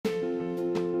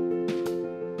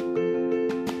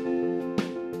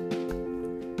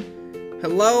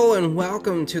Hello and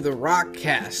welcome to the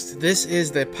Rockcast. This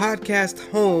is the podcast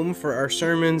home for our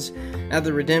sermons at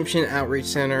the Redemption Outreach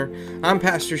Center. I'm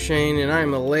Pastor Shane and I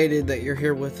am elated that you're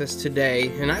here with us today.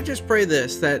 And I just pray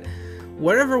this, that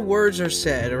whatever words are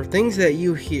said or things that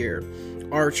you hear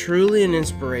are truly an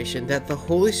inspiration, that the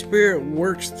Holy Spirit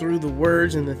works through the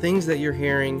words and the things that you're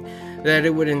hearing, that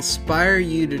it would inspire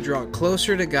you to draw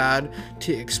closer to God,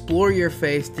 to explore your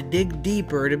faith, to dig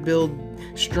deeper, to build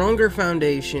stronger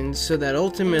foundations so that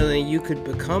ultimately you could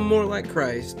become more like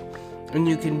Christ and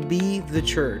you can be the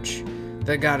church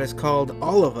that God has called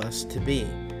all of us to be.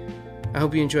 I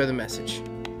hope you enjoy the message.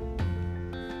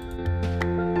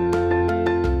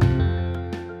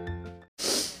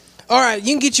 All right,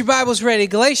 you can get your Bibles ready.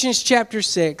 Galatians chapter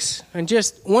 6. And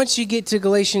just once you get to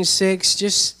Galatians 6,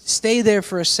 just stay there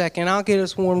for a second. I'll get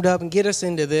us warmed up and get us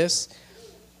into this.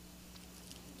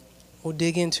 We'll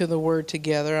dig into the Word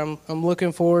together. I'm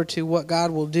looking forward to what God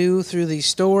will do through these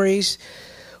stories,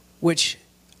 which,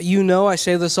 you know, I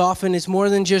say this often, it's more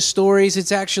than just stories.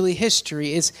 It's actually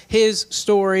history. It's His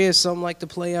story, as some like to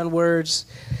play on words.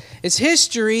 It's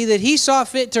history that He saw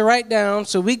fit to write down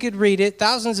so we could read it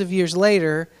thousands of years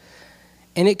later,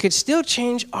 and it could still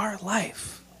change our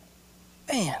life.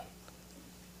 Man.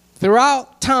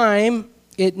 Throughout time,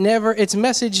 its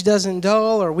message doesn't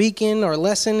dull or weaken or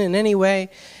lessen in any way.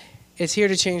 It's here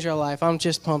to change our life. I'm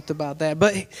just pumped about that.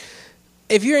 But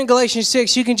if you're in Galatians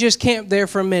 6, you can just camp there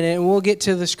for a minute, and we'll get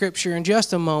to the scripture in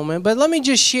just a moment. But let me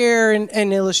just share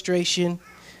an illustration.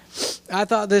 I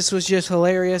thought this was just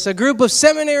hilarious. A group of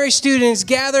seminary students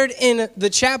gathered in the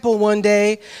chapel one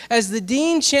day as the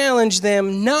dean challenged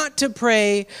them not to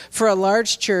pray for a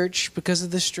large church because of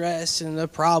the stress and the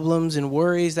problems and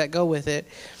worries that go with it.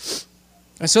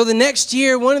 And so the next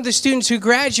year, one of the students who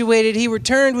graduated, he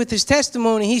returned with his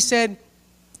testimony. He said,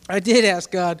 I did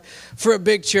ask God for a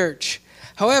big church.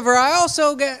 However, I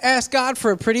also asked God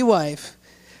for a pretty wife.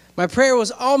 My prayer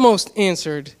was almost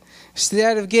answered.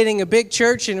 Instead of getting a big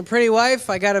church and a pretty wife,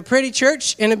 I got a pretty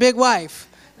church and a big wife.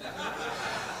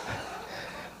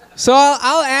 So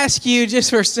I'll ask you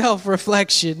just for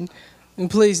self-reflection.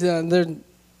 And please,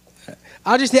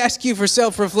 I'll just ask you for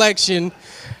self-reflection.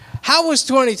 How was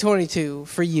 2022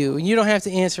 for you? You don't have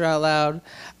to answer out loud.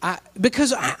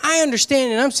 Because I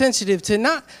understand and I'm sensitive to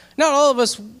not all of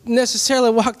us necessarily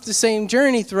walk the same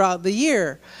journey throughout the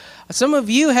year. Some of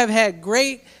you have had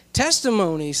great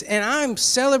testimonies, and I'm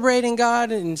celebrating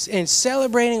God and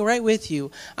celebrating right with you.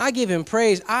 I give Him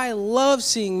praise. I love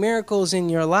seeing miracles in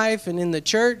your life and in the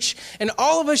church, and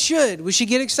all of us should. We should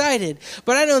get excited.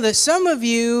 But I know that some of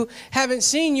you haven't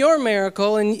seen your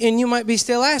miracle, and you might be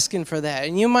still asking for that,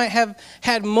 and you might have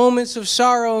had moments of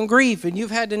sorrow and grief, and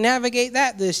you've had to navigate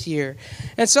that this year.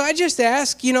 And so I just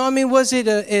ask, was it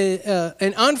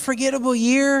an unforgettable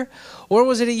year, or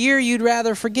was it a year you'd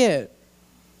rather forget?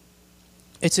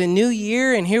 It's a new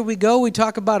year, and here we go. We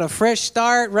talk about a fresh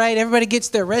start, right? Everybody gets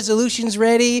their resolutions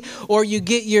ready, or you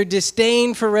get your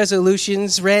disdain for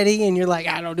resolutions ready, and you're like,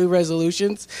 I don't do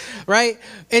resolutions, right?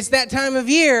 It's that time of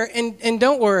year, and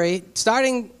don't worry.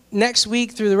 Starting next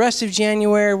week through the rest of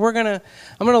January, I'm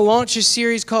gonna launch a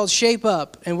series called Shape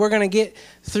Up, and we're gonna get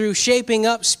through shaping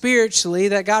up spiritually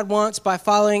that God wants by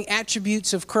following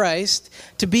attributes of Christ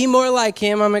to be more like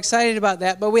Him. I'm excited about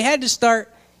that, but we had to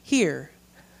start here.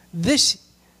 This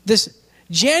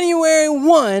January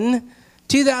 1,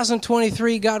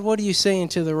 2023, God, what are you saying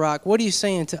to the rock? What are you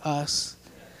saying to us?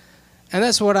 And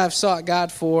that's what I've sought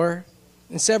God for.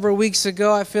 And several weeks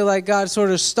ago, I feel like God sort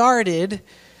of started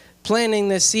planting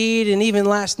the seed, and even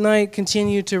last night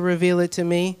continued to reveal it to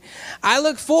me. I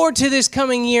look forward to this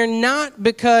coming year, not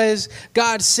because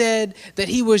God said that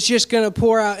He was just going to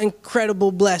pour out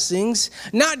incredible blessings,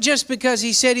 not just because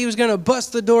He said He was going to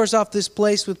bust the doors off this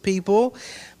place with people,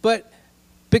 but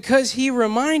because He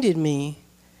reminded me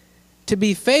to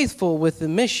be faithful with the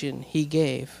mission He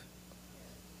gave.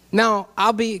 Now,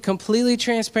 I'll be completely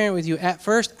transparent with you. At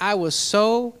first, I was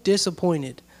so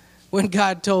disappointed when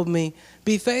God told me,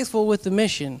 be faithful with the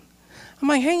mission. I'm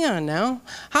like, hang on now.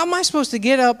 How am I supposed to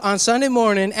get up on Sunday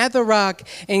morning at the Rock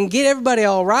and get everybody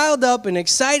all riled up and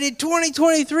excited?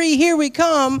 2023, here we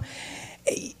come.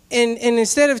 And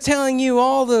instead of telling you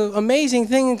all the amazing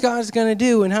things God's going to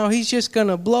do and how He's just going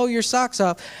to blow your socks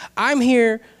off, I'm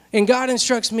here and God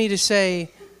instructs me to say,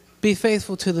 be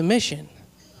faithful to the mission.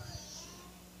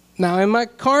 Now, in my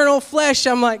carnal flesh,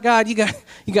 I'm like, God, you got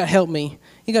to help me.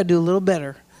 You got to do a little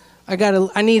better.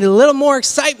 I need a little more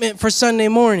excitement for Sunday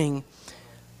morning.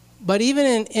 But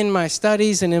even in my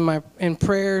studies and in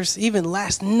prayers, even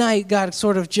last night, God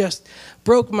sort of just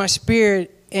broke my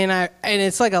spirit and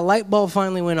it's like a light bulb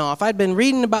finally went off. I'd been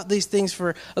reading about these things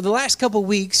for the last couple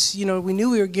weeks. You know, we knew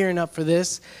we were gearing up for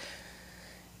this.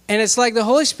 And it's like the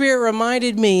Holy Spirit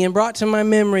reminded me and brought to my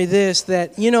memory this,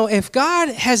 that, you know, if God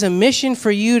has a mission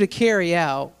for you to carry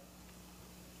out,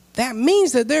 that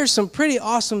means that there's some pretty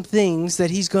awesome things that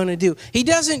he's going to do. He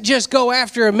doesn't just go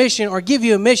after a mission or give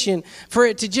you a mission for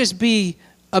it to just be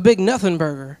a big nothing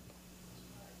burger.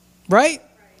 Right?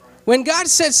 When God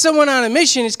sets someone on a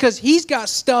mission, it's because he's got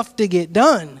stuff to get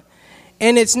done.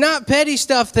 And it's not petty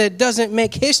stuff that doesn't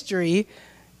make history.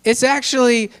 It's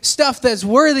actually stuff that's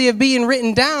worthy of being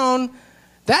written down.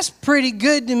 That's pretty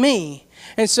good to me.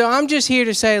 And so I'm just here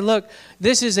to say, look,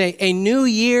 this is a new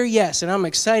year, yes, and I'm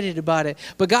excited about it.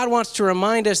 But God wants to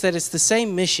remind us that it's the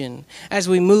same mission as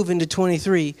we move into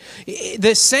 23.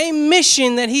 The same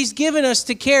mission that he's given us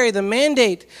to carry, the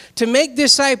mandate to make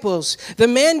disciples, the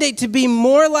mandate to be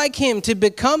more like him, to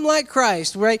become like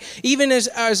Christ, right? Even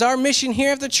as our mission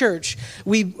here at the church,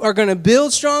 we are going to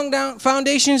build strong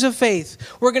foundations of faith.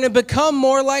 We're going to become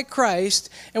more like Christ,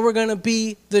 and we're going to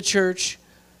be the church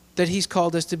that he's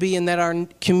called us to be and that our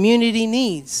community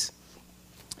needs.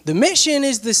 The mission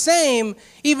is the same,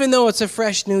 even though it's a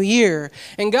fresh new year.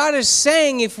 And God is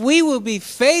saying if we will be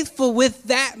faithful with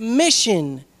that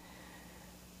mission,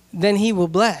 then he will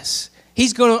bless.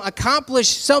 He's going to accomplish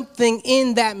something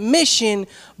in that mission,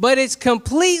 but it's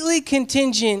completely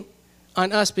contingent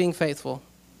on us being faithful.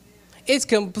 It's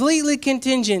completely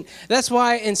contingent. That's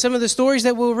why in some of the stories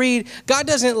that we'll read, God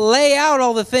doesn't lay out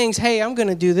all the things. Hey, I'm going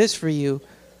to do this for you,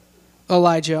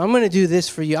 Elijah. I'm going to do this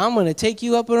for you. I'm going to take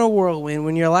you up in a whirlwind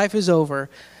when your life is over.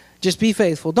 Just be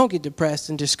faithful. Don't get depressed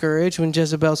and discouraged when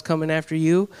Jezebel's coming after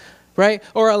you, right?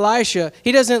 Or Elisha.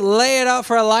 He doesn't lay it out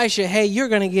for Elisha. Hey, you're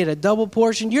going to get a double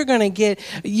portion. You're going to get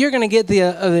the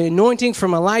anointing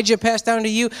from Elijah passed down to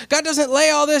you. God doesn't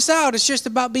lay all this out. It's just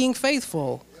about being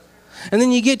faithful. And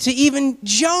then you get to even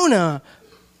Jonah.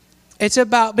 It's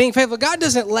about being faithful. God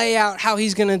doesn't lay out how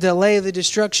he's going to delay the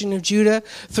destruction of Judah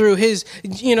through his,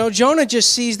 Jonah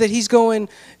just sees that he's going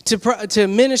to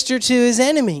minister to his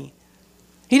enemy.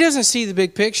 He doesn't see the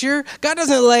big picture. God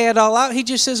doesn't lay it all out. He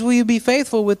just says, will you be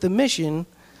faithful with the mission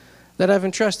that I've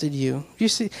entrusted you? You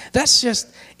see,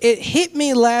 it hit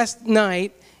me last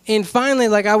night. And finally,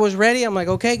 I was ready. I'm like,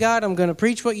 okay, God, I'm going to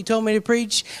preach what you told me to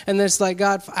preach. And then it's like,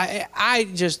 God, I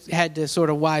just had to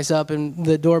sort of wise up and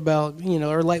the doorbell,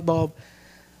 or light bulb.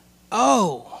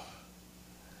 Oh,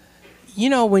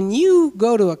 when you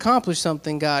go to accomplish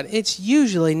something, God, it's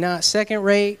usually not second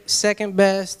rate, second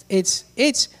best.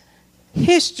 It's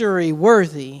history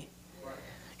worthy.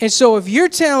 And so if you're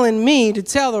telling me to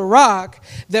tell the rock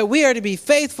that we are to be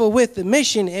faithful with the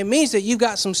mission, it means that you've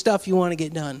got some stuff you want to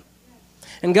get done.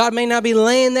 And God may not be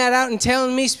laying that out and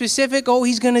telling me specific,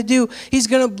 he's going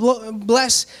to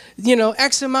bless,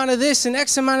 X amount of this and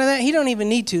X amount of that. He don't even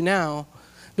need to now,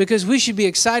 because we should be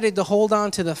excited to hold on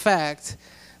to the fact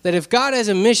that if God has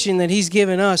a mission that he's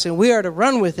given us and we are to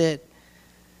run with it,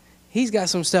 he's got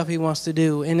some stuff he wants to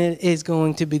do, and it is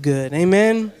going to be good.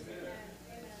 Amen?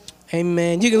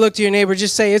 Amen. You can look to your neighbor,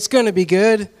 just say, it's going to be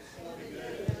good.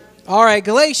 All right,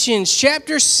 Galatians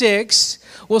chapter 6.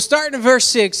 We'll start in verse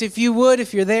 6. If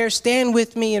you're there, stand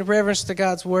with me in reverence to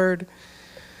God's word.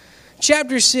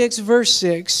 Chapter 6, verse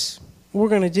 6. We're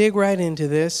going to dig right into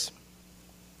this.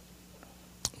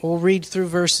 We'll read through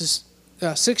verses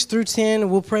 6 through 10,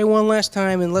 and we'll pray one last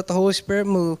time and let the Holy Spirit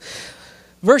move.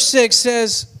 Verse 6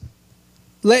 says,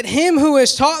 let him who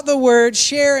has taught the word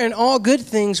share in all good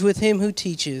things with him who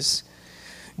teaches.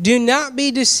 Do not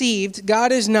be deceived.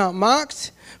 God is not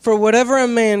mocked. For whatever a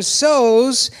man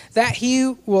sows, that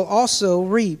he will also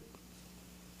reap.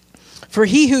 For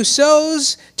he who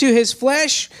sows to his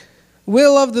flesh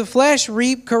will of the flesh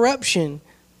reap corruption.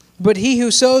 But he who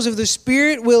sows of the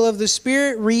Spirit will of the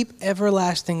Spirit reap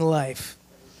everlasting life.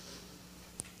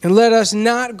 And let us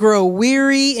not grow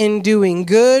weary in doing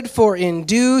good, for in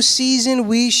due season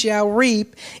we shall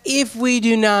reap if we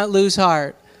do not lose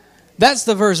heart. That's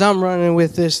the verse I'm running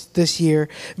with this year.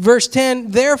 Verse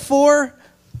 10, therefore,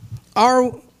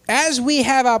 as we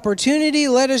have opportunity,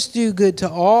 let us do good to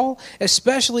all,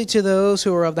 especially to those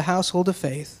who are of the household of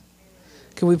faith.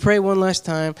 Can we pray one last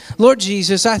time? Lord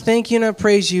Jesus, I thank you and I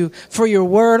praise you for your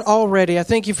word already. I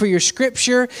thank you for your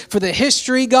scripture, for the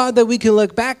history, God, that we can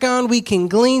look back on. We can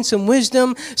glean some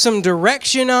wisdom, some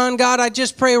direction on, God. I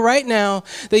just pray right now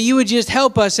that you would just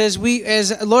help us as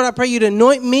Lord, I pray you to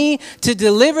anoint me to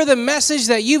deliver the message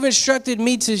that you've instructed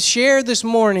me to share this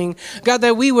morning. God,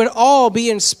 that we would all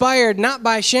be inspired, not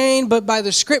by Shane, but by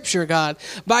the scripture, God,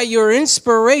 by your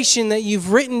inspiration that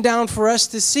you've written down for us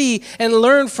to see and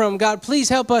learn from. God, please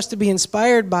help us to be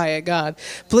inspired by it, God.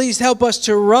 Please help us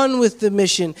to run with the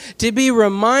mission, to be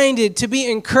reminded, to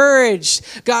be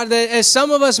encouraged. God, that as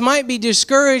some of us might be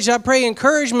discouraged, I pray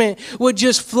encouragement would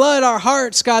just flood our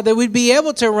hearts, God, that we'd be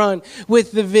able to run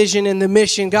with the vision and the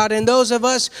mission, God. And those of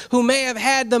us who may have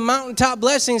had the mountaintop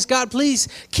blessings, God, please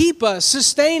keep us,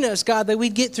 sustain us, God, that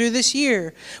we'd get through this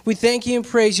year. We thank you and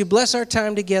praise you. Bless our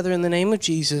time together in the name of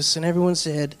Jesus. And everyone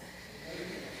said,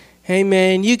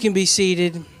 amen. You can be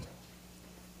seated.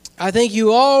 I think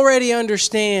you already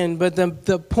understand, but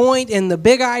the point and the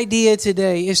big idea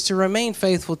today is to remain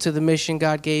faithful to the mission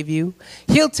God gave you.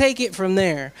 He'll take it from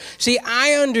there. See,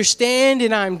 I understand,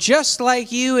 and I'm just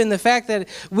like you in the fact that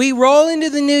we roll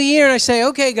into the new year and I say,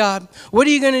 okay, God, what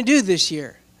are you going to do this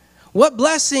year? What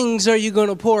blessings are you going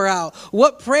to pour out?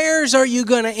 What prayers are you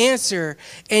going to answer?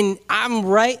 And I'm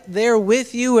right there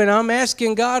with you, and I'm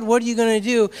asking God, what are you going to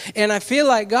do? And I feel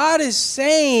like God is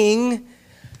saying,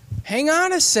 hang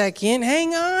on a second,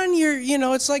 hang on.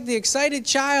 It's like the excited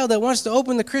child that wants to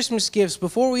open the Christmas gifts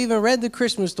before we even read the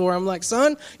Christmas story. I'm like,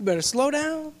 son, you better slow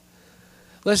down.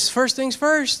 Let's first things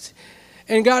first.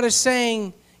 And God is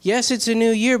saying, yes, it's a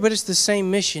new year, but it's the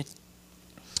same mission.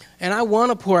 And I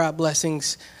want to pour out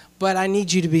blessings, but I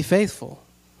need you to be faithful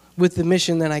with the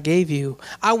mission that I gave you.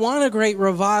 I want a great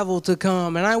revival to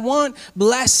come, and I want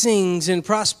blessings and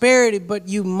prosperity, but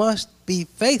you must be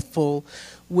faithful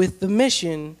with the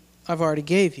mission I've already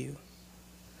gave you.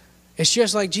 It's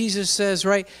just like Jesus says,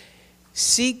 right?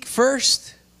 Seek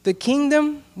first the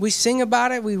kingdom. We sing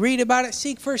about it. We read about it.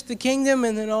 Seek first the kingdom,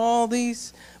 and then all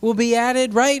these will be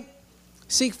added, right?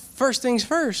 Seek first things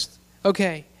first.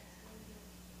 Okay.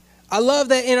 I love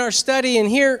that in our study, and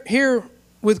here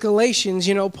with Galatians,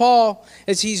 Paul,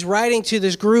 as he's writing to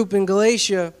this group in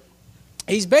Galatia,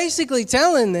 he's basically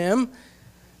telling them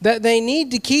that they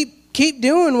need to keep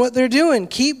doing what they're doing.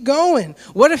 Keep going.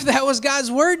 What if that was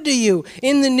God's word to you?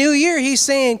 In the new year, he's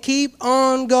saying, keep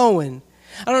on going.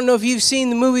 I don't know if you've seen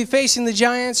the movie Facing the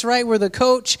Giants, right, where the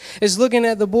coach is looking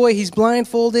at the boy. He's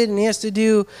blindfolded, and he has to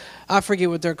do, I forget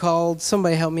what they're called.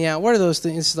 Somebody help me out. What are those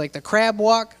things? It's like the crab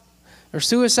walk or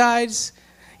suicides.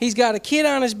 He's got a kid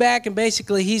on his back, and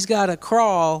basically he's got to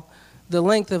crawl the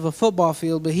length of a football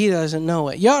field, but he doesn't know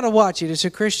it. You ought to watch it. It's a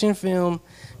Christian film,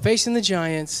 Facing the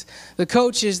Giants. The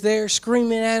coach is there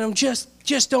screaming at him, just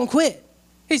don't quit.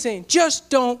 He's saying, just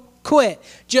don't quit.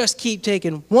 Just keep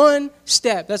taking one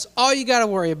step. That's all you got to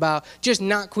worry about, just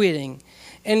not quitting.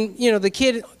 And, the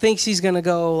kid thinks he's going to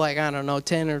go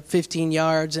 10 or 15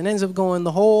 yards and ends up going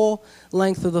the whole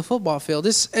length of the football field.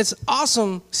 It's an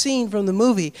awesome scene from the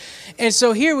movie. And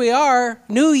so here we are,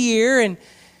 new year,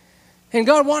 and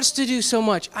God wants to do so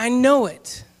much. I know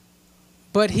it.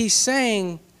 But he's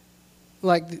saying,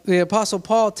 like the Apostle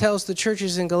Paul tells the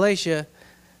churches in Galatia,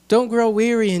 don't grow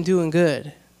weary in doing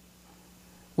good.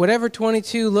 Whatever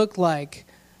 22 looked like,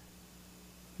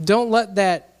 don't let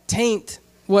that taint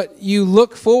what you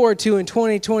look forward to in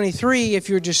 2023 if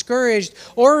you're discouraged,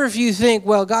 or if you think,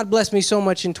 well, God blessed me so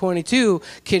much in 22,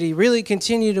 could he really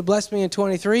continue to bless me in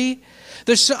 23?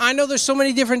 I know there's so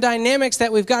many different dynamics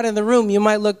that we've got in the room. You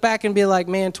might look back and be like,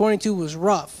 man, 22 was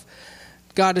rough.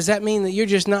 God, does that mean that you're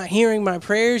just not hearing my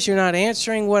prayers? You're not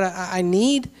answering what I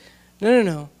need?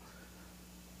 No.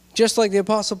 Just like the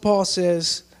Apostle Paul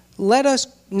says, let us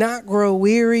not grow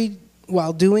weary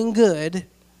while doing good.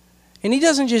 And he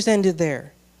doesn't just end it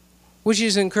there, which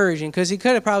is encouraging, because he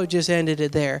could have probably just ended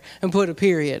it there and put a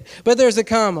period. But there's a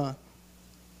comma.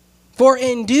 For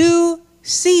in due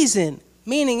season,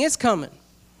 meaning it's coming.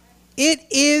 It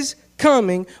is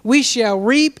coming. We shall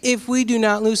reap if we do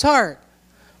not lose heart.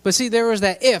 But see, there was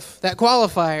that if, that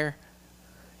qualifier.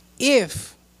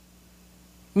 If,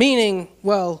 meaning,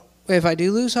 well, if I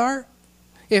do lose heart,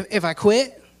 if I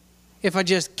quit, if I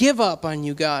just give up on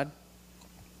you, God.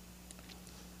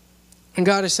 And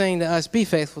God is saying to us, be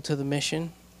faithful to the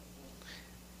mission.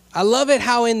 I love it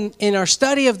how in our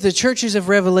study of the churches of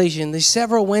Revelation, these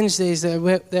several Wednesdays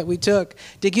that we took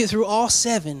to get through all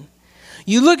 7,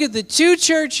 you look at the 2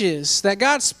 churches that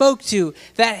God spoke to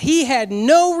that he had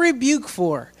no rebuke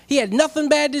for. He had nothing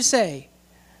bad to say.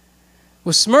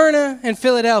 Was Smyrna and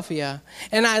Philadelphia.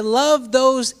 And I love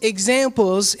those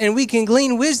examples, and we can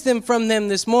glean wisdom from them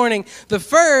this morning. The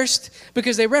first,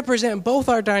 because they represent both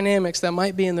our dynamics that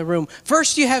might be in the room.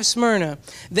 First, you have Smyrna.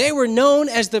 They were known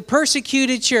as the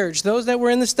persecuted church. Those that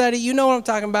were in the study, you know what I'm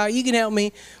talking about. You can help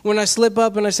me when I slip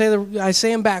up and I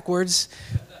say them backwards.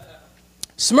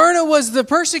 Smyrna was the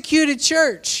persecuted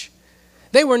church.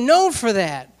 They were known for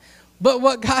that. But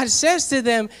what God says to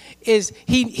them is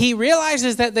he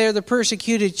realizes that they're the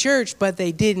persecuted church, but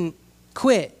they didn't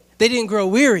quit. They didn't grow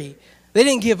weary. They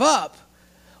didn't give up.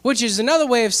 which is another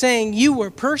way of saying you were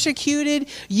persecuted,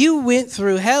 you went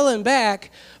through hell and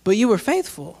back, but you were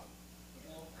faithful.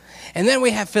 And then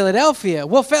we have Philadelphia.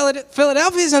 Well,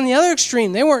 Philadelphia is on the other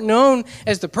extreme. They weren't known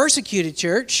as the persecuted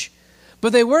church,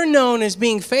 but they were known as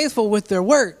being faithful with their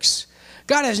works.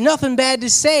 God has nothing bad to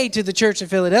say to the church of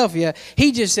Philadelphia.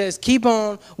 He just says, keep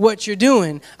on what you're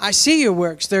doing. I see your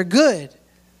works. They're good.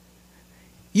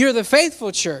 You're the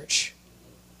faithful church.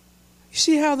 You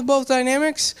see how the both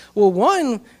dynamics? Well,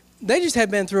 one, they just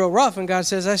had been through a rough, and God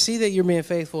says, I see that you're being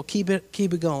faithful. Keep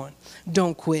it going.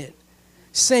 Don't quit.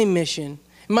 Same mission.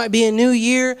 It might be a new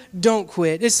year. Don't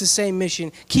quit. It's the same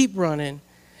mission. Keep running.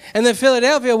 And then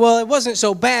Philadelphia, well, it wasn't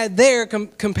so bad there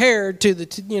compared to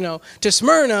to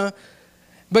Smyrna,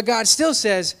 but God still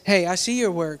says, hey, I see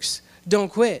your works. Don't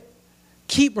quit.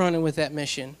 Keep running with that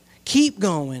mission. Keep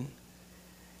going.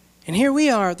 And here we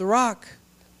are at the Rock.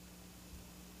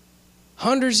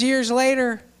 Hundreds of years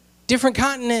later, different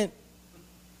continent.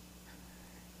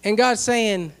 And God's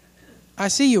saying, I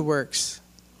see your works.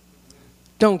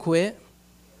 Don't quit.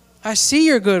 I see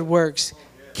your good works.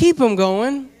 Keep them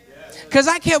going. Because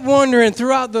I kept wondering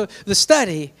throughout the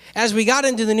study, as we got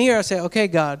into the new year, I said, okay,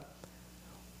 God,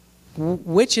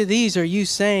 which of these are you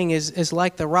saying is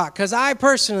like the Rock? Because I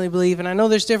personally believe, and I know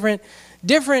there's different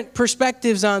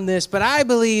perspectives on this, but I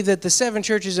believe that the 7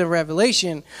 churches of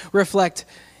Revelation reflect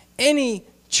any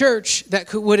church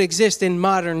that would exist in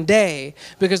modern day,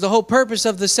 because the whole purpose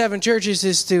of the 7 churches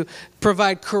is to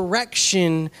provide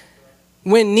correction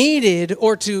when needed,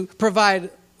 or to provide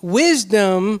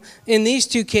wisdom in these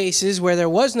 2 cases where there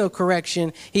was no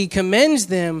correction. He commends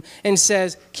them and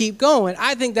says, keep going.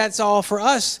 I think that's all for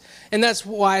us, and that's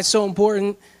why it's so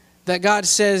important that God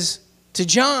says to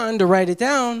John to write it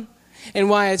down, and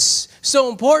why it's so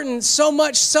important, so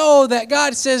much so that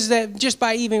God says that just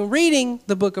by even reading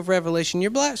the book of Revelation,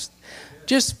 you're blessed.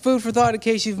 Just food for thought in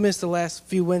case you've missed the last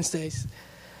few Wednesdays.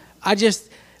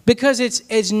 Because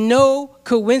it's no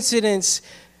coincidence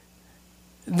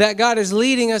that God is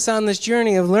leading us on this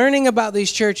journey of learning about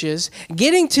these churches,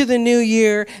 getting to the new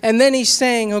year, and then he's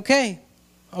saying, okay,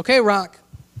 Rock,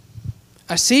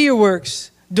 I see your works.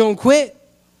 Don't quit.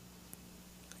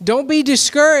 Don't be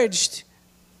discouraged.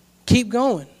 Keep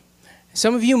going.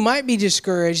 Some of you might be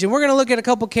discouraged, and we're going to look at a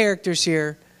couple characters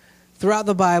here throughout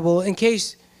the Bible in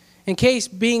case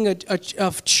being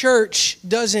a church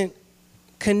doesn't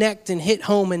connect and hit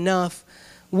home enough.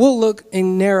 We'll look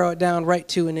and narrow it down right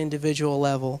to an individual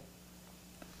level.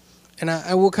 And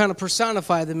I will kind of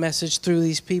personify the message through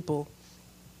these people.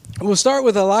 We'll start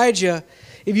with Elijah.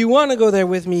 If you want to go there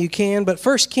with me, you can. But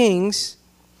 1 Kings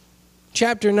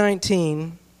chapter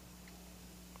 19.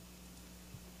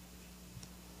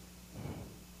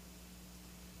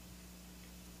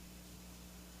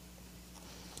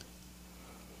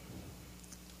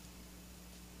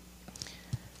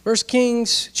 First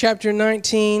Kings chapter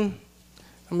 19.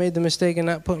 I made the mistake of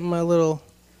not putting my little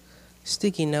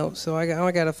sticky note, so I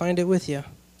got to find it with you.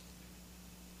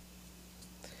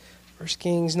 1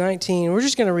 Kings 19. We're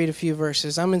just going to read a few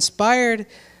verses. I'm inspired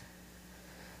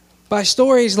by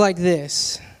stories like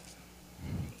this,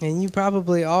 and you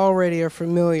probably already are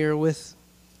familiar with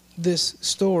this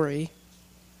story.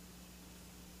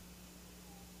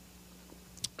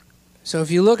 So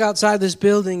if you look outside this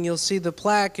building, you'll see the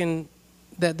plaque and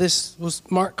that this was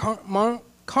Mount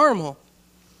Carmel,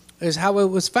 is how it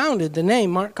was founded, the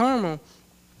name Mount Carmel.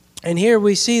 And here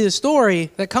we see the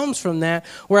story that comes from that,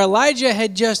 where Elijah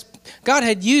God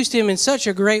had used him in such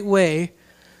a great way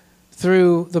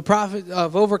through the prophet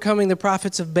of overcoming the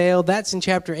prophets of Baal. That's in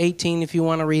chapter 18 if you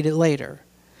want to read it later.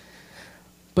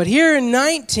 But here in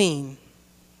 19,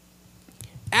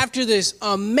 after this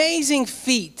amazing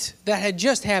feat that had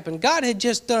just happened, God had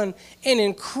just done an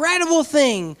incredible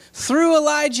thing through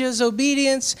Elijah's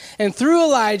obedience, and through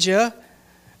Elijah,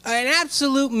 an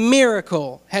absolute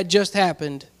miracle had just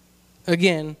happened.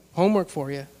 Again, homework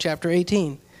for you, chapter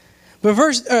 18.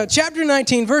 But chapter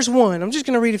 19, verse 1, I'm just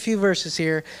going to read a few verses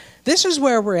here. This is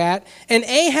where we're at. And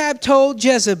Ahab told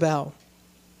Jezebel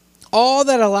all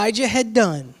that Elijah had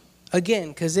done, again,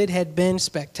 because it had been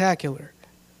spectacular.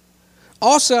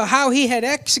 Also, how he had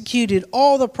executed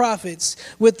all the prophets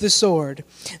with the sword.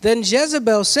 Then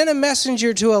Jezebel sent a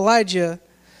messenger to Elijah,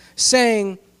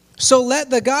 saying, so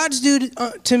let the gods do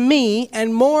to me,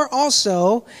 and more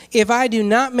also, if I do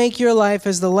not make your life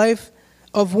as the life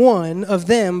of one of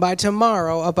them by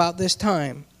tomorrow about this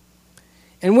time.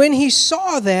 And when he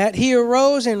saw that, he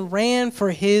arose and ran for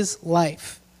his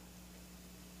life.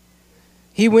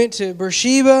 He went to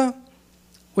Beersheba,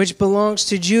 which belongs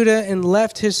to Judah, and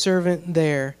left his servant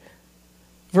there.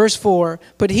 Verse 4,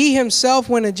 but he himself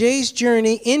went a day's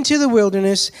journey into the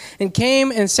wilderness and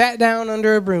came and sat down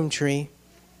under a broom tree.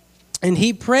 And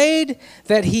he prayed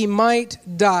that he might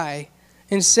die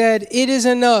and said, it is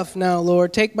enough now,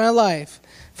 Lord, take my life,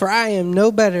 for I am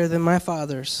no better than my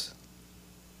fathers.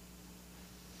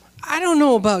 I don't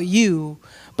know about you,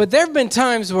 but there have been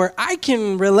times where I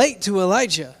can relate to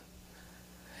Elijah.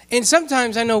 And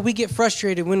sometimes I know we get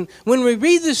frustrated. When we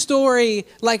read the story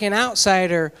like an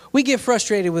outsider, we get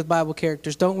frustrated with Bible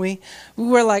characters, don't we?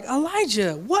 We're like,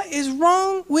 Elijah, what is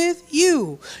wrong with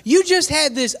you? You just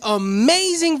had this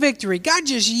amazing victory. God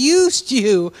just used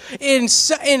you in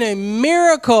a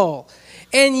miracle.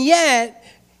 And yet,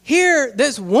 here,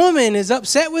 this woman is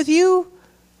upset with you.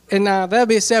 And now that'll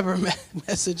be a separate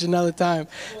message another time.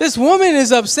 This woman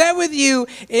is upset with you,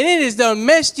 and it has done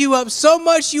messed you up so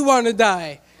much you want to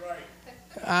die.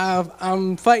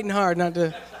 I'm fighting hard not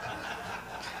to.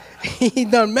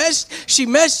 She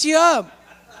messed you up.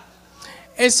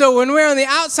 And so when we're on the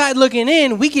outside looking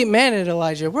in, we get mad at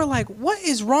Elijah. We're like, what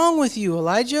is wrong with you,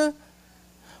 Elijah?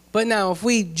 But now if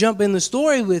we jump in the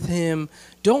story with him,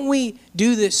 don't we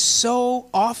do this so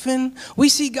often? We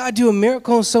see God do a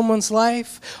miracle in someone's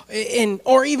life,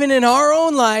 or even in our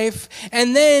own life,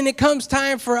 and then it comes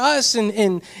time for us,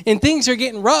 and things are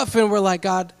getting rough, and we're like,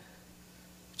 God,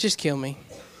 just kill me.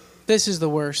 This is the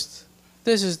worst.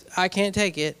 I can't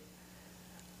take it.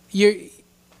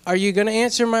 Are you going to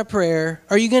answer my prayer?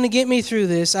 Are you going to get me through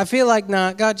this? I feel like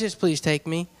not. God, just please take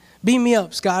me. Beam me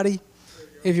up, Scotty.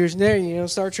 If you're there,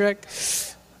 Star Trek.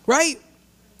 Right?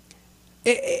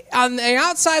 On the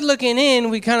outside looking in,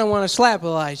 we kind of want to slap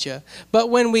Elijah. But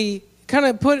when we kind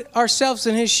of put ourselves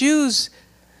in his shoes,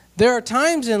 there are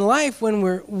times in life when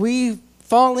we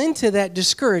fall into that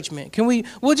discouragement.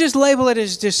 We'll just label it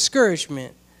as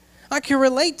discouragement. I can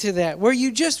relate to that, where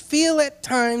you just feel at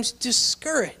times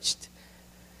discouraged.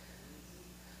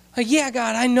 Like, yeah,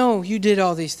 God, I know you did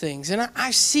all these things, and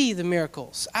I see the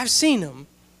miracles. I've seen them.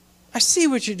 I see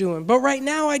what you're doing. But right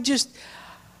now, I'm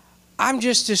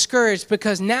just discouraged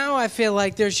because now I feel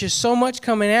like there's just so much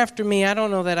coming after me, I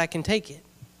don't know that I can take it.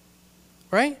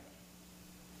 Right?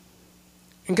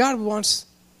 And God wants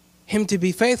him to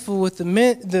be faithful with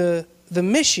the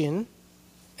mission.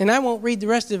 And I won't read the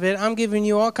rest of it. I'm giving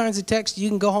you all kinds of text you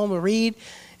can go home and read.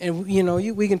 And,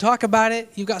 we can talk about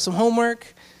it. You've got some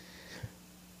homework.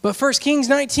 But 1 Kings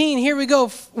 19, here we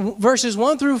go. Verses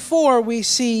 1 through 4, we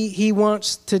see he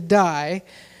wants to die.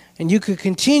 And you could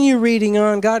continue reading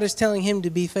on. God is telling him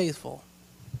to be faithful.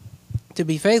 To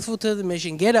be faithful to the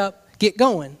mission. Get up, get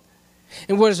going.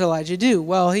 And what does Elijah do?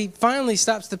 Well, he finally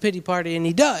stops the pity party, and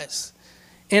he does.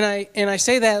 And I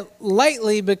say that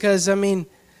lightly because,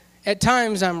 at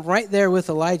times I'm right there with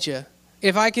Elijah.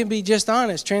 If I can be just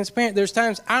honest, transparent, there's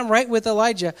times I'm right with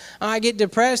Elijah. I get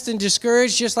depressed and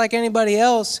discouraged just like anybody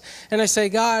else. And I say,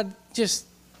 God,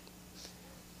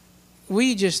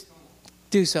 we just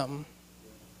do something.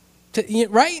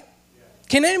 Right?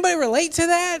 Can anybody relate to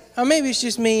that? Or maybe it's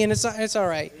just me and it's all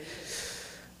right.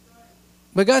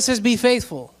 But God says, be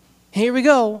faithful. Here we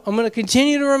go. I'm going to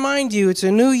continue to remind you. It's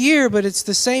a new year, but it's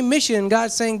the same mission.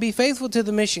 God's saying, be faithful to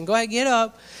the mission. Go ahead, get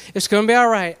up. It's going to be all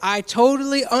right. I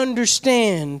totally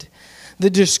understand the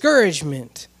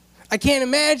discouragement. I can't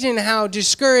imagine how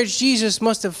discouraged Jesus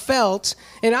must have felt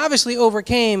and obviously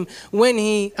overcame when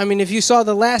if you saw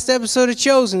the last episode of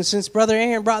Chosen, since Brother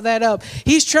Aaron brought that up,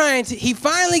 he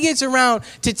finally gets around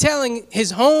to telling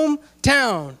his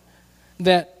hometown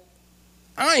that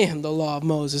I am the law of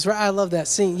Moses, right? I love that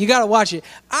scene. You got to watch it.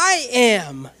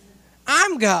 I'm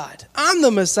God. I'm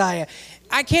the Messiah.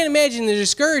 I can't imagine the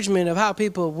discouragement of how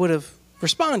people would have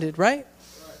responded, right?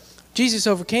 Jesus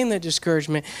overcame that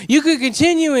discouragement. You could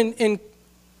continue in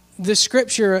the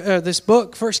scripture, this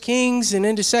book, 1 Kings and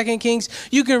into 2 Kings.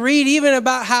 You can read even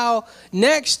about how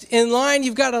next in line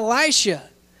you've got Elisha.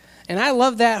 And I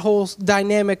love that whole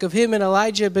dynamic of him and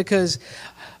Elijah because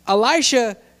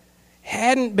Elisha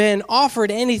hadn't been offered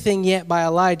anything yet by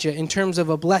Elijah in terms of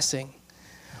a blessing.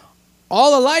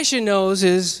 All Elisha knows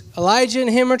is Elijah and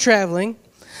him are traveling.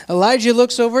 Elijah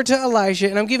looks over to Elisha,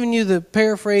 and I'm giving you the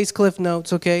paraphrase Cliff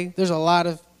Notes, okay? There's a lot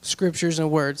of scriptures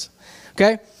and words,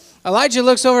 okay? Elijah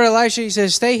looks over to Elisha. He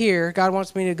says, stay here. God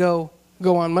wants me to go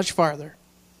on much farther.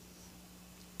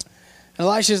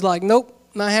 Elisha's like, nope,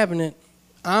 not happening.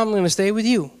 I'm going to stay with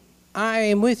you. I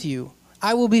am with you.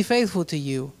 I will be faithful to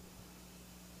you.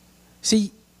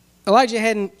 See, Elijah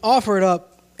hadn't offered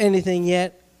up anything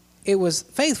yet. It was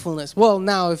faithfulness. Well,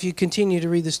 now, if you continue to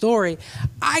read the story,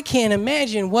 I can't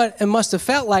imagine what it must have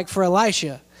felt like for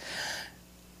Elisha.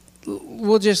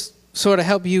 We'll just sort of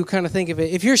help you kind of think of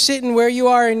it. If you're sitting where you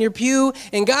are in your pew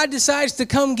and God decides to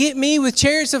come get me with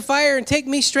chariots of fire and take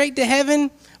me straight to heaven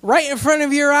right in front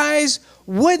of your eyes,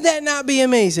 would that not be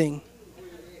amazing?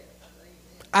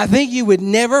 I think you would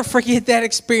never forget that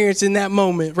experience in that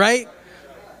moment, right?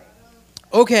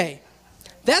 Okay,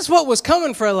 that's what was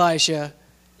coming for Elisha.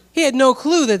 He had no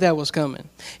clue that that was coming.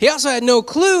 He also had no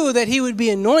clue that he would be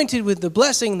anointed with the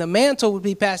blessing. The mantle would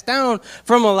be passed down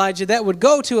from Elijah that would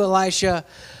go to Elisha.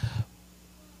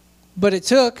 But it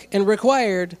took and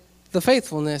required the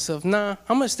faithfulness of, nah,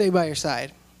 I'm going to stay by your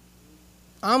side.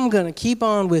 I'm going to keep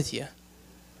on with you.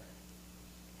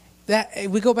 That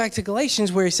we go back to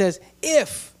Galatians where he says,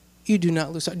 if you do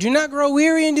not lose heart, do not grow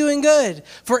weary in doing good,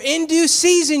 for in due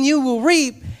season you will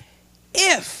reap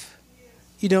if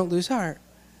you don't lose heart.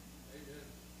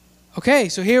 Okay,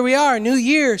 so here we are, new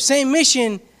year, same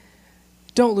mission.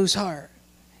 Don't lose heart.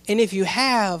 And if you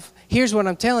have, here's what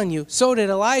I'm telling you. So did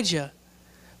Elijah.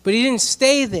 But he didn't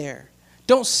stay there.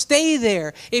 Don't stay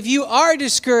there. If you are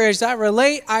discouraged, I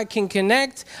relate, I can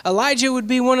connect. Elijah would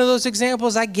be one of those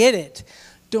examples. I get it.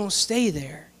 Don't stay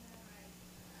there.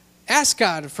 Ask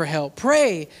God for help.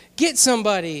 Pray. Get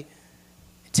somebody.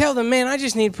 Tell them, man, I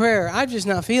just need prayer. I'm just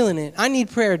not feeling it. I need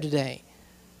prayer today.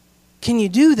 Can you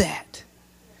do that?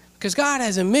 Because God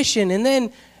has a mission. And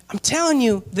then I'm telling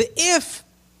you, the if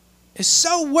is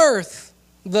so worth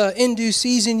the in due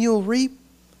season you'll reap.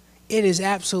 It is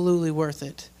absolutely worth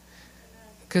it.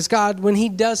 Because God, when he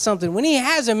does something, when he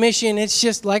has a mission, it's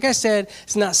just, like I said,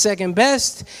 it's not second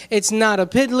best. It's not a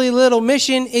piddly little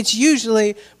mission. It's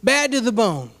usually bad to the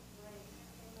bone.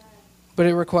 But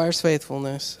it requires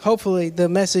faithfulness. Hopefully the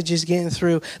message is getting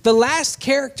through. The last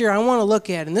character I want to look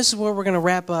at, and this is where we're going to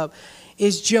wrap up,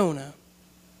 is Jonah.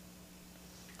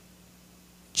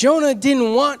 Jonah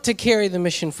didn't want to carry the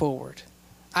mission forward.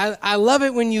 I love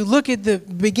it when you look at the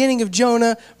beginning of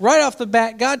Jonah. Right off the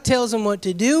bat, God tells him what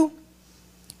to do,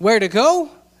 where to go,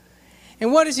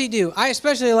 and what does he do? I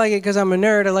especially like it because I'm a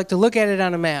nerd. I like to look at it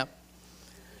on a map.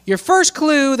 Your first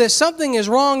clue that something is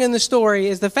wrong in the story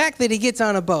is the fact that he gets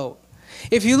on a boat.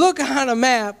 If you look on a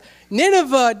map,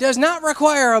 Nineveh does not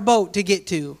require a boat to get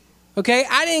to. Okay?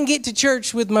 I didn't get to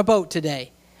church with my boat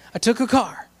today. I took a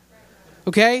car.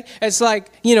 Okay? It's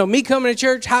like, me coming to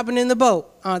church, hopping in the boat.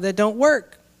 That don't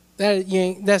work.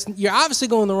 You're obviously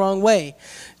going the wrong way.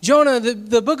 Jonah,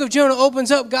 the book of Jonah opens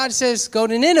up. God says, go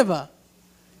to Nineveh,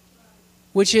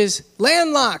 which is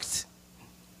landlocked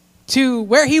to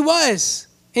where he was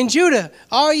in Judah.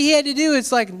 All he had to do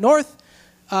is like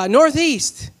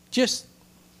northeast. Just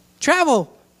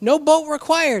travel. No boat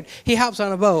required. He hops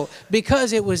on a boat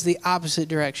because it was the opposite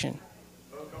direction.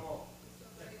 Oh, come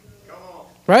on.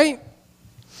 Right?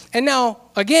 And now,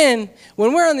 again,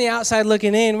 when we're on the outside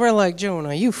looking in, we're like,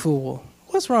 Jonah, you fool.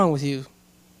 What's wrong with you?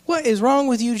 What is wrong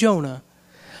with you, Jonah?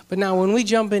 But now when we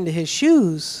jump into his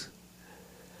shoes,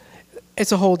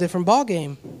 it's a whole different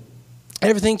ballgame.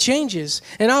 Everything changes.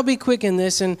 And I'll be quick in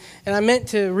this, and I meant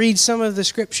to read some of the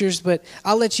scriptures, but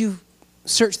I'll let you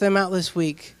search them out this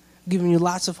week. Giving you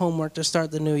lots of homework to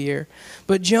start the new year.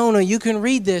 But Jonah, you can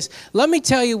read this. Let me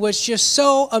tell you what's just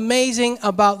so amazing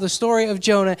about the story of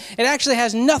Jonah. It actually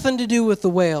has nothing to do with the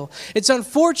whale. It's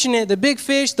unfortunate the big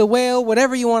fish, the whale,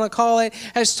 whatever you want to call it,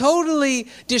 has totally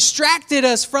distracted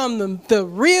us from the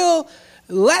real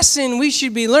lesson we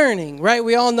should be learning, right?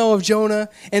 We all know of Jonah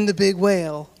and the big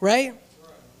whale, right?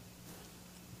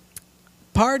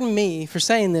 Pardon me for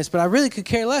saying this, but I really could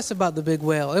care less about the big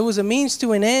whale. It was a means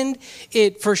to an end.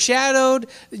 It foreshadowed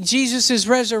Jesus'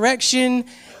 resurrection.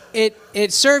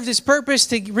 It served its purpose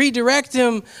to redirect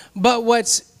him. But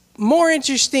what's more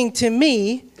interesting to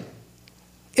me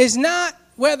is not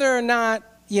whether or not,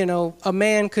 a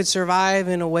man could survive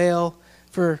in a whale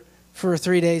for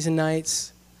 3 days and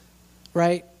nights,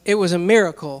 right? It was a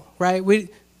miracle, right?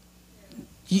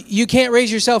 You can't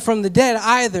raise yourself from the dead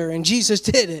either, and Jesus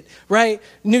did it, right?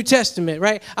 New Testament,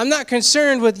 right? I'm not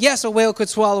concerned with, yes, a whale could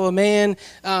swallow a man.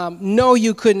 No,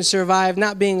 you couldn't survive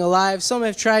not being alive. Some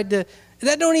have tried to.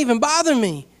 That don't even bother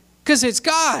me because it's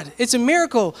God. It's a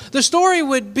miracle. The story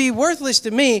would be worthless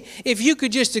to me if you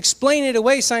could just explain it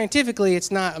away scientifically.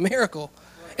 It's not a miracle.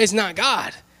 It's not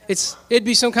God. It'd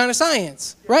be some kind of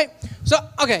science, right? So,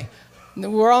 okay,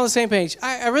 we're all on the same page.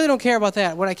 I really don't care about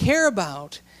that. What I care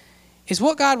about is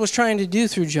what God was trying to do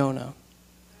through Jonah.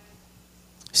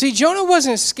 See, Jonah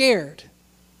wasn't scared.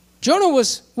 Jonah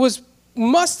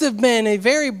must have been a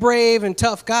very brave and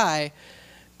tough guy,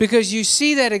 because you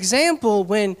see that example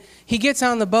when he gets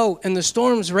on the boat and the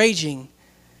storm's raging.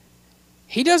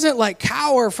 He doesn't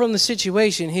cower from the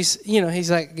situation. He's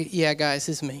like, yeah, guys,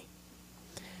 this is me.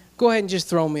 Go ahead and just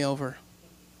throw me over.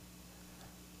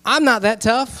 I'm not that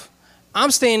tough.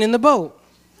 I'm staying in the boat.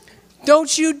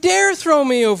 Don't you dare throw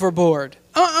me overboard.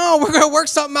 We're going to work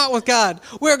something out with God.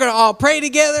 We're going to all pray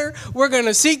together. We're going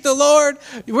to seek the Lord.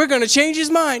 We're going to change his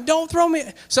mind. Don't throw me.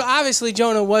 So obviously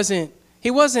Jonah wasn't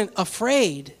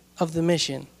afraid of the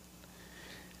mission.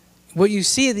 What you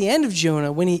see at the end of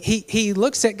Jonah, when he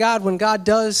looks at God, when God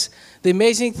does the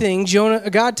amazing thing,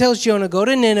 God tells Jonah, go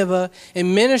to Nineveh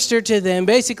and minister to them.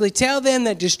 Basically tell them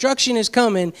that destruction is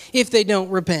coming if they don't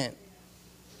repent.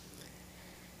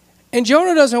 And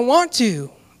Jonah doesn't want to,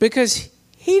 because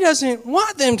he doesn't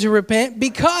want them to repent,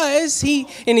 because he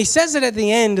says it at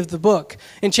the end of the book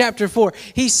in chapter 4.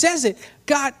 He says it,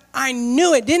 God, I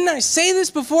knew it. Didn't I say this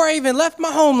before I even left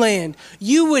my homeland?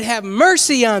 You would have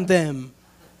mercy on them.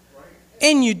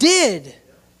 And you did.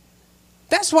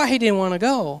 That's why he didn't want to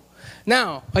go.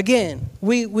 Now, again,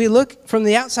 we look from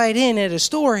the outside in at a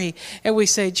story and we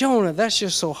say, Jonah, that's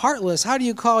just so heartless. How do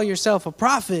you call yourself a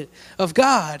prophet of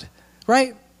God?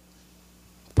 Right?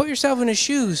 Put yourself in his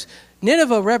shoes.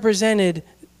 Nineveh represented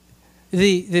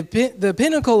the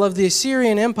pinnacle of the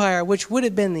Assyrian Empire, which would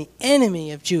have been the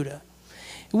enemy of Judah.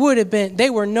 It would have been, they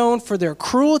were known for their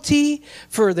cruelty,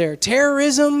 for their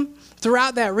terrorism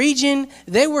throughout that region.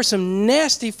 They were some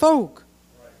nasty folk.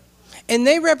 And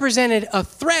they represented a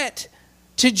threat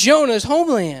to Jonah's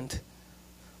homeland.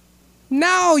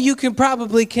 Now you can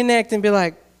probably connect and be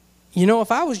like, you know,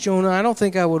 if I was Jonah, I don't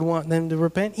think I would want them to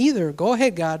repent either. Go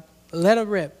ahead, God. Let it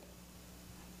rip.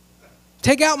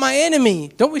 Take out my enemy.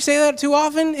 Don't we say that too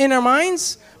often in our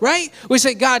minds? Right? We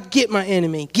say, God, get my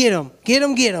enemy. Get him. Get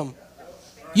him. Get him.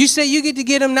 You say you get to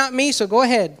get him, not me, so go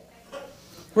ahead.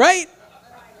 Right?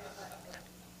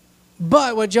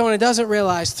 But what Jonah doesn't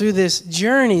realize through this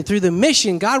journey, through the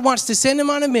mission, God wants to send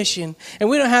him on a mission. And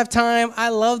we don't have time. I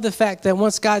love the fact that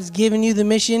once God's given you the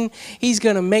mission, he's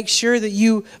going to make sure that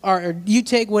you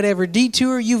take whatever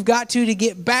detour you've got to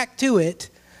get back to it.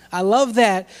 I love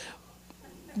that.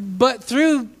 But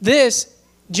through this,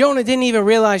 Jonah didn't even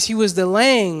realize he was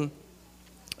delaying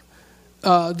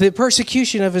the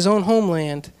persecution of his own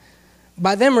homeland.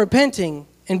 By them repenting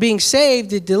and being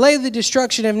saved, it delayed the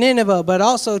destruction of Nineveh, but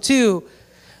also, too,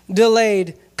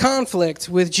 delayed conflict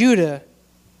with Judah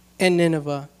and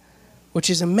Nineveh, which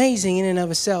is amazing in and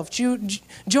of itself.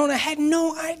 Jonah had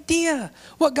no idea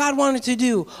what God wanted to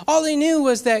do. All he knew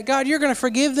was that, God, you're going to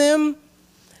forgive them,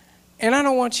 and I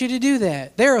don't want you to do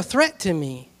that. They're a threat to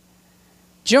me.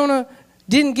 Jonah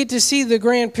didn't get to see the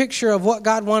grand picture of what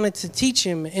God wanted to teach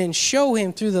him and show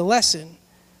him through the lesson.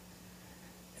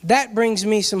 That brings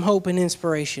me some hope and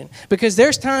inspiration. Because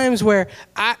there's times where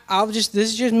this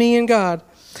is just me and God,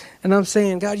 and I'm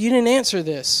saying, God, you didn't answer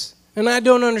this, and I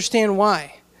don't understand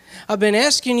why. I've been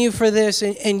asking you for this,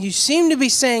 and you seem to be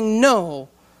saying no,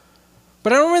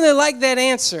 but I don't really like that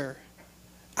answer.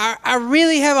 I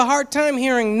really have a hard time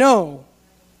hearing no.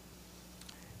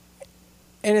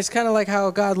 And it's kind of like how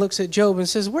God looks at Job and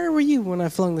says, where were you when I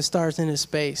flung the stars into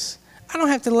space? I don't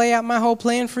have to lay out my whole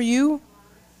plan for you.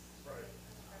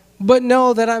 But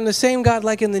know that I'm the same God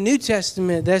like in the New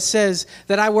Testament that says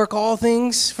that I work all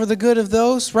things for the good of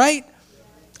those, right?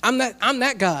 I'm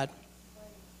that God.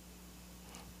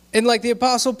 And like the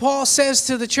Apostle Paul says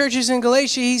to the churches in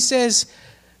Galatia, he says,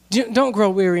 don't grow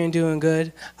weary in doing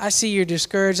good. I see you're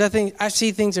discouraged. I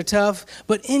see things are tough.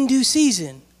 But in due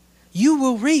season, you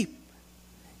will reap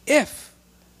if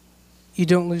you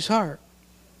don't lose heart.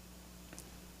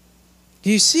 Do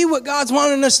you see what God's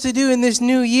wanting us to do in this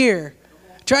new year?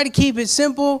 Try to keep it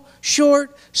simple,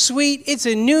 short, sweet. It's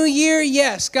a new year.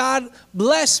 Yes, God,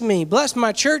 bless me. Bless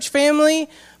my church family.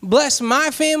 Bless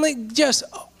my family. Just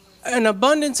an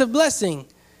abundance of blessing.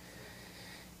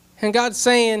 And God's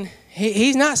saying,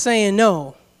 he's not saying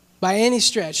no by any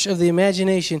stretch of the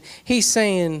imagination. He's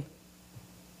saying,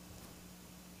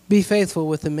 be faithful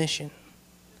with the mission.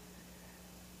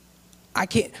 I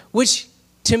can't, which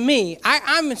to me,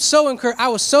 I'm so encouraged. I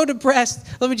was so depressed.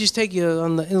 Let me just take you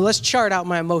on let's chart out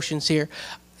my emotions here.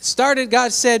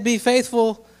 God said, be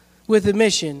faithful with the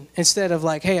mission, instead of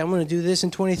like, hey, I'm going to do this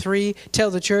in 23,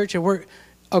 tell the church, and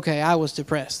okay, I was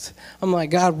depressed. I'm like,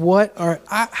 God,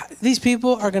 these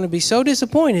people are going to be so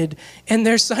disappointed in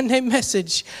their Sunday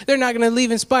message. They're not going to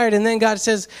leave inspired. And then God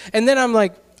says, and then I'm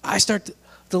like,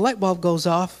 the light bulb goes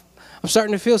off. I'm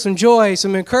starting to feel some joy,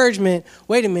 some encouragement.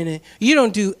 Wait a minute. You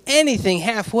don't do anything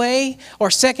halfway or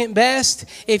second best.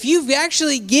 If you've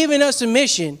actually given us a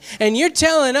mission and you're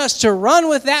telling us to run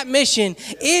with that mission,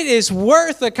 it is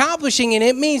worth accomplishing, and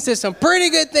it means that some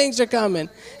pretty good things are coming.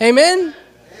 Amen?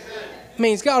 It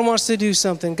means God wants to do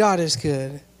something. God is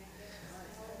good.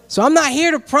 So I'm not here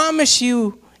to promise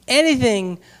you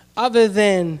anything other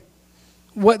than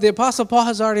what the Apostle Paul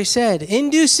has already said. In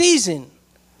due season,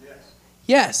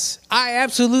 Yes, I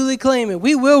absolutely claim it.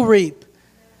 We will reap.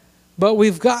 But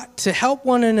we've got to help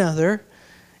one another.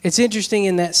 It's interesting,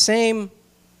 in that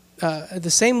the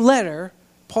same letter,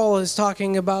 Paul is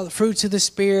talking about the fruits of the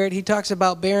Spirit. He talks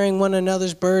about bearing one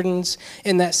another's burdens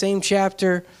in that same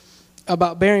chapter,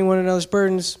 about bearing one another's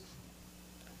burdens.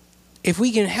 If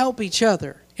we can help each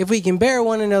other, if we can bear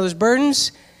one another's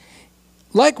burdens,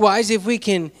 likewise, if we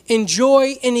can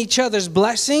enjoy in each other's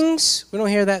blessings, we don't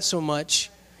hear that so much.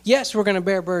 Yes, we're going to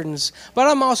bear burdens, but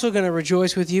I'm also going to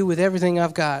rejoice with you with everything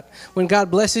I've got. When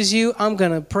God blesses you, I'm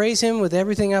going to praise him with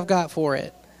everything I've got for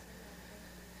it.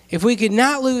 If we could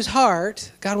not lose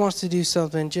heart, God wants to do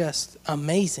something just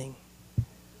amazing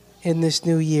in this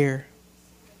new year.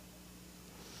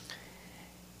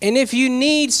 And if you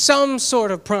need some sort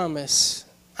of promise,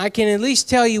 I can at least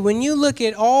tell you, when you look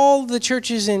at all the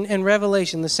churches in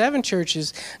Revelation, the 7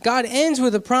 churches, God ends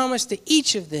with a promise to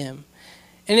each of them.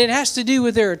 And it has to do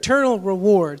with their eternal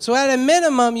reward. So at a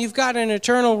minimum, you've got an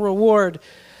eternal reward.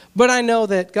 But I know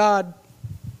that God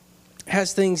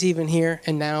has things even here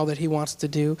and now that he wants to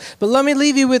do. But let me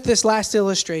leave you with this last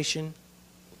illustration.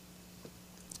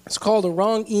 It's called a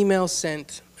wrong email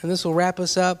sent. And this will wrap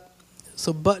us up.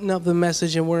 So button up the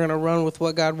message and we're going to run with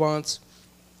what God wants.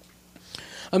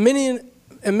 A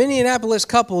Minneapolis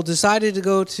couple decided to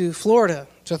go to Florida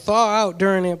to thaw out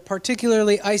during a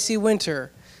particularly icy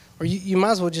winter. Or you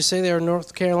might as well just say they were in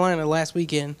North Carolina last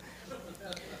weekend.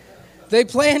 They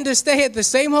planned to stay at the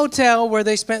same hotel where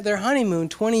they spent their honeymoon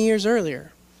 20 years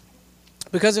earlier.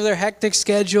 Because of their hectic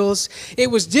schedules,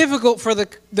 it was difficult for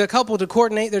the couple to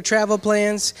coordinate their travel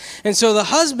plans. And so the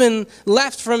husband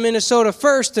left from Minnesota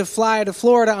first to fly to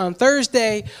Florida on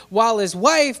Thursday, while his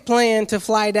wife planned to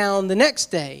fly down the next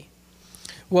day.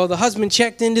 Well, the husband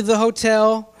checked into the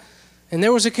hotel, and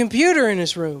there was a computer in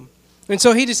his room. And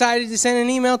so he decided to send an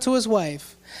email to his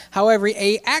wife. However,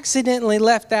 he accidentally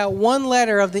left out one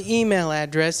letter of the email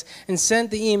address and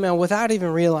sent the email without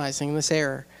even realizing this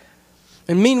error.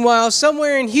 And meanwhile,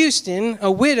 somewhere in Houston,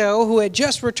 a widow who had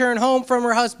just returned home from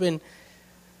her husband's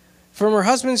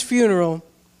funeral,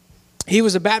 he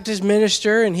was a Baptist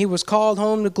minister and he was called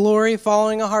home to glory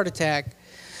following a heart attack.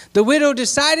 The widow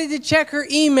decided to check her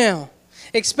email,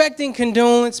 expecting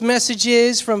condolence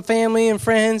messages from family and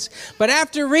friends. But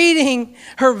after reading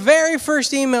her very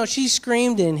first email, she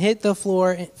screamed and hit the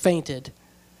floor and fainted.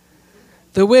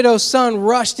 The widow's son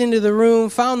rushed into the room,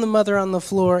 found the mother on the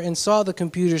floor, and saw the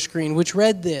computer screen, which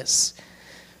read this: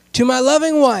 "To my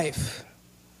loving wife,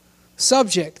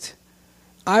 subject,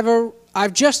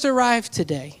 I've just arrived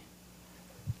today.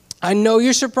 I know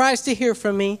you're surprised to hear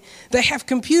from me. They have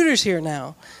computers here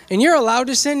now, and you're allowed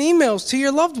to send emails to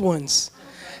your loved ones.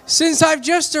 Since I've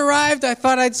just arrived, I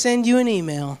thought I'd send you an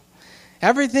email.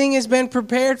 Everything has been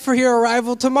prepared for your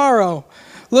arrival tomorrow.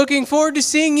 Looking forward to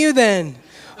seeing you then.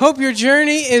 Hope your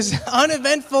journey is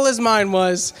uneventful as mine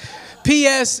was.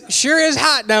 P.S. Sure is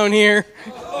hot down here."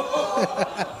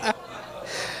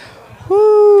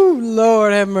 Woo,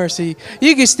 Lord have mercy.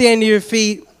 You can stand to your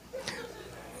feet.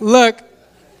 Look,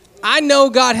 I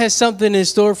know God has something in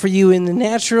store for you in the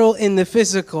natural, in the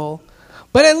physical.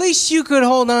 But at least you could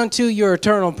hold on to your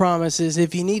eternal promises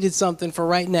if you needed something for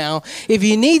right now. If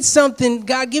you need something,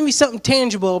 God, give me something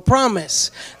tangible, a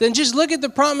promise. Then just look at the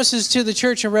promises to the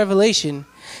church in Revelation.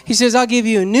 He says, I'll give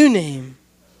you a new name,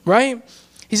 right?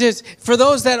 He says, for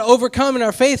those that overcome and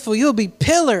are faithful, you'll be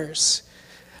pillars.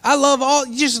 I love all,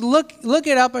 just look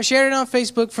it up. I shared it on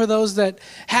Facebook for those that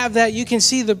have that. You can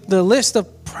see the list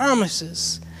of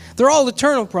promises. They're all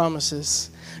eternal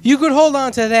promises. You could hold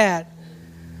on to that.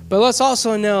 But let's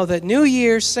also know that New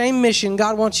Year, same mission,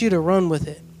 God wants you to run with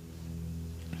it.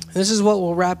 This is what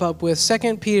we'll wrap up with.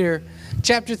 2 Peter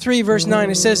chapter 3, verse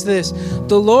 9, it says this: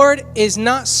 "The Lord is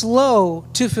not slow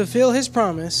to fulfill his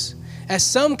promise, as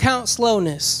some count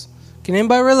slowness." Can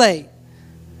anybody relate?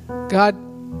 God,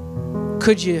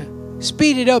 could you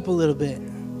speed it up a little bit?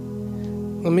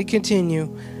 Let me continue.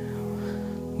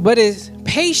 "But is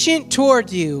patient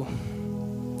toward you,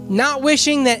 not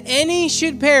wishing that any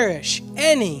should perish,"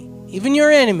 any, even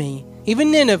your enemy,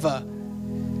 even Nineveh,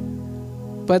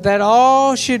 "but that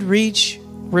all should reach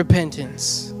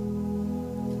repentance."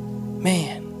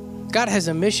 Man, God has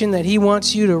a mission that he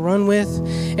wants you to run with.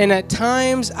 And at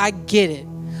times, I get it.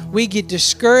 We get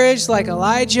discouraged like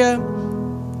Elijah,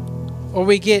 or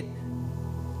we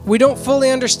don't fully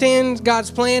understand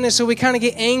God's plan, and so we kind of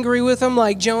get angry with him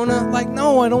like Jonah. Like,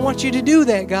 no, I don't want you to do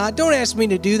that, God. Don't ask me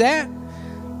to do that.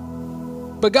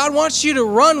 But God wants you to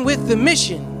run with the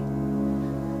mission.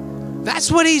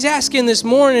 That's what he's asking this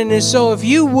morning. And so if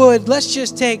you would, let's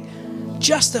just take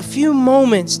just a few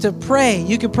moments to pray.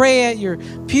 You can pray at your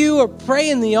pew or pray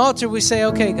in the altar. We say,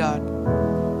 okay, God,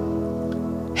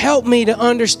 help me to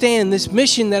understand this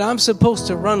mission that I'm supposed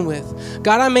to run with.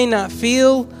 God, I may not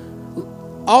feel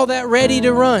all that ready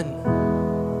to run,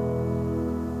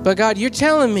 but God, you're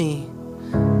telling me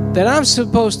that I'm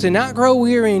supposed to not grow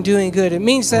weary in doing good. It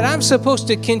means that I'm supposed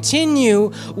to continue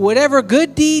whatever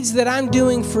good deeds that I'm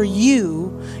doing for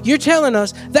you. You're telling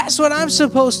us that's what I'm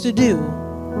supposed to do.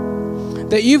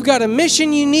 That you've got a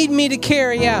mission you need me to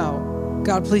carry out.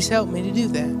 God, please help me to do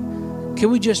that. Can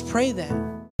we just pray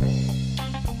that?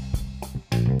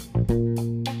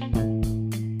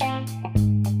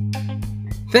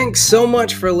 Thanks so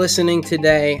much for listening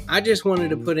today. I just wanted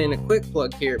to put in a quick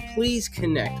plug here. Please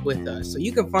connect with us. So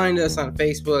you can find us on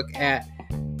Facebook at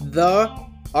The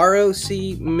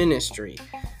ROC Ministry.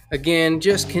 Again,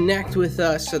 just connect with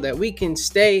us so that we can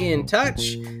stay in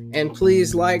touch. And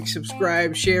please like,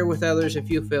 subscribe, share with others if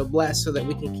you feel blessed so that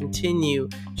we can continue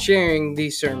sharing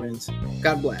these sermons.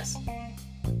 God bless.